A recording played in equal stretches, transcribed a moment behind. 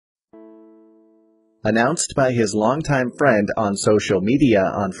Announced by his longtime friend on social media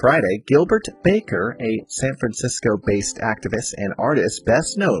on Friday, Gilbert Baker, a San Francisco-based activist and artist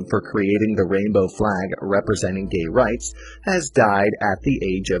best known for creating the rainbow flag representing gay rights, has died at the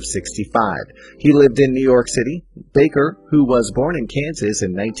age of 65. He lived in New York City. Baker, who was born in Kansas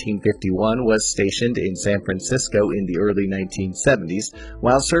in 1951, was stationed in San Francisco in the early 1970s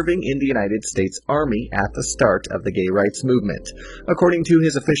while serving in the United States Army at the start of the gay rights movement. According to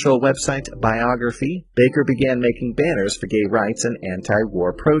his official website biography, Baker began making banners for gay rights and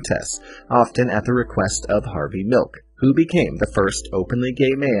anti-war protests, often at the request of Harvey Milk, who became the first openly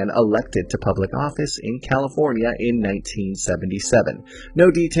gay man elected to public office in California in 1977.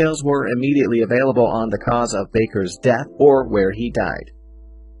 No details were immediately available on the cause of Baker's death or where he died.